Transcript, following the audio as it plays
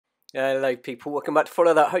Hello people, welcome back to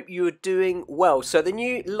Follow That. Hope you are doing well. So the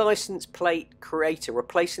new license plate creator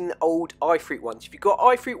replacing the old iFruit ones. If you've got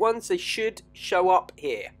iFruit ones, they should show up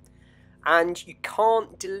here. And you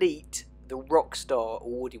can't delete the Rockstar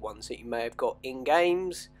Audi ones that you may have got in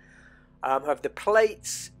games. The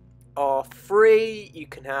plates are free. You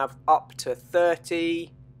can have up to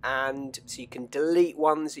 30, and so you can delete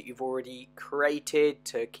ones that you've already created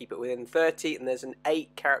to keep it within 30, and there's an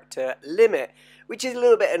 8-character limit, which is a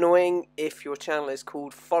little bit annoying if your channel is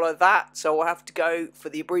called Follow That, so I'll have to go for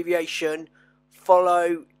the abbreviation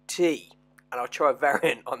Follow T, and I'll try a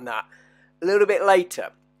variant on that a little bit later.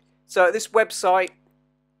 So at this website,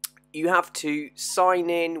 you have to sign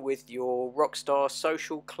in with your Rockstar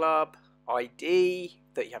Social Club ID,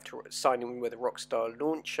 that you have to sign in with a Rockstar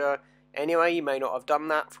launcher. Anyway, you may not have done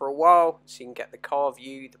that for a while, so you can get the car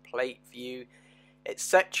view, the plate view,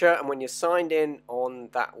 etc. And when you're signed in on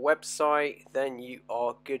that website, then you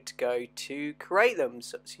are good to go to create them.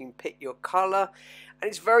 So you can pick your colour, and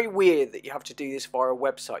it's very weird that you have to do this via a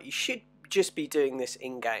website. You should just be doing this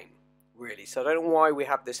in-game, really. So I don't know why we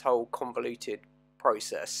have this whole convoluted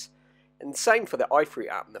process. And same for the iFruit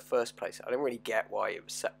app in the first place. I don't really get why it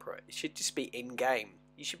was separate. It should just be in-game.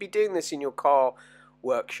 You should be doing this in your car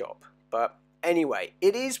workshop. But anyway,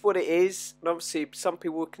 it is what it is, and obviously some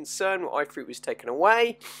people were concerned when iFruit was taken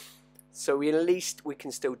away, so at least we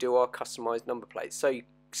can still do our customized number plates. So you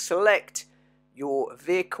select your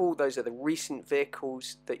vehicle, those are the recent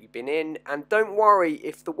vehicles that you've been in, and don't worry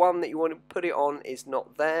if the one that you want to put it on is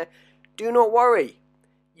not there. Do not worry.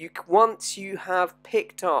 Once you have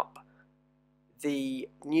picked up the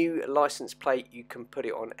new license plate, you can put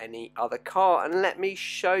it on any other car, and let me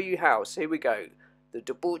show you how. So here we go. The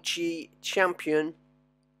Debauchee Champion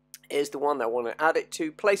is the one that I want to add it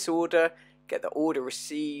to. Place order, get the order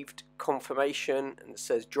received, confirmation, and it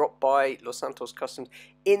says drop by Los Santos Customs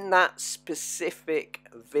in that specific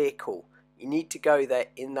vehicle. You need to go there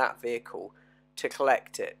in that vehicle to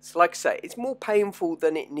collect it. So like I say, it's more painful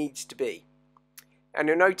than it needs to be. And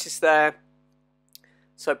you'll notice there,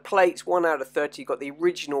 so plates 1 out of 30, you've got the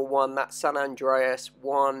original one, that's San Andreas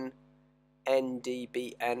 1,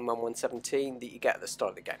 NDBN1117 that you get at the start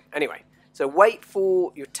of the game. Anyway, so wait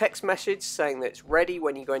for your text message saying that it's ready.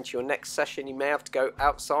 When you go into your next session, you may have to go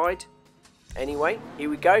outside. Anyway, here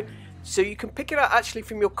we go. So you can pick it up actually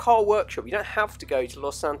from your car workshop. You don't have to go to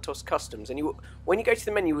Los Santos Customs. And when you go to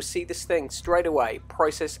the menu, you will see this thing straight away,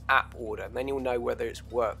 process app order, and then you'll know whether it's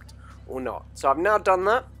worked or not. So I've now done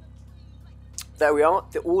that. There we are.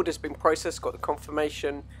 The order's been processed, got the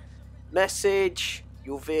confirmation message.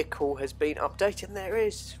 Your vehicle has been updated, and there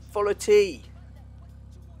is Follow T,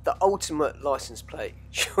 the ultimate license plate,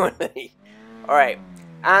 surely. Alright,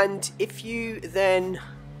 and if you then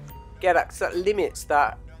get access, that limits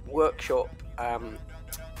that workshop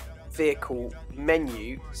vehicle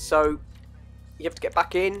menu, so you have to get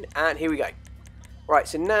back in, and here we go. Right,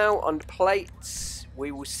 so now under plates,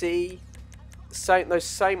 we will see those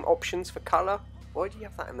same options for colour. Why do you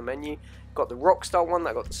have that in the menu? Got the Rockstar one that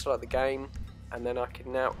I got at the start of the game. And then I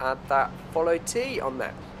can now add that Follow T on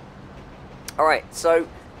there. Alright, so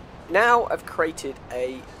now I've created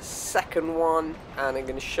a second one, and I'm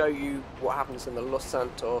going to show you what happens in the Los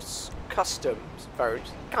Santos Customs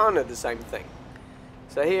variant. Kind of the same thing.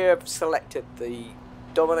 So here I've selected the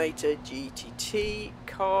Dominator GTT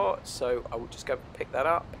car, so I will just go pick that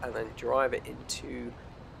up and then drive it into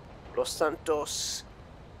Los Santos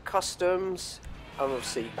Customs. And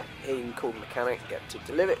obviously here you can call the mechanic and get to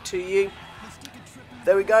deliver it to you.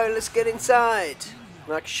 There we go, let's get inside.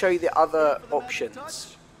 And I can show you the other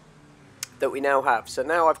options that we now have. So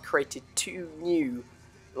now I've created 2 new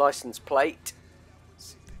license plates.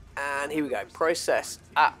 And here we go, process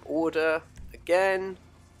app order again.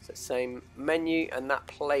 So same menu, and that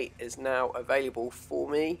plate is now available for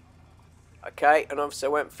me. Okay, and obviously I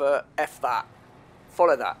went for F that.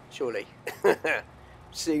 Follow that, surely.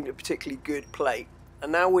 Seemed a particularly good plate.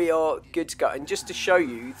 And now we are good to go. And just to show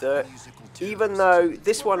you that even though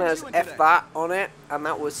this one has F that on it and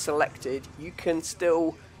that was selected, you can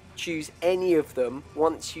still choose any of them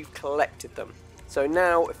once you've collected them. So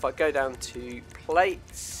now if I go down to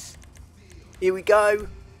plates, here we go.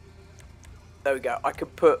 There we go. I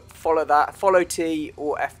could put follow that, follow T,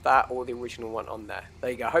 or F that, or the original one on there. There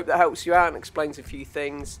you go. Hope that helps you out and explains a few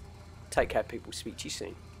things. Take care, people. Speak to you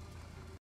soon.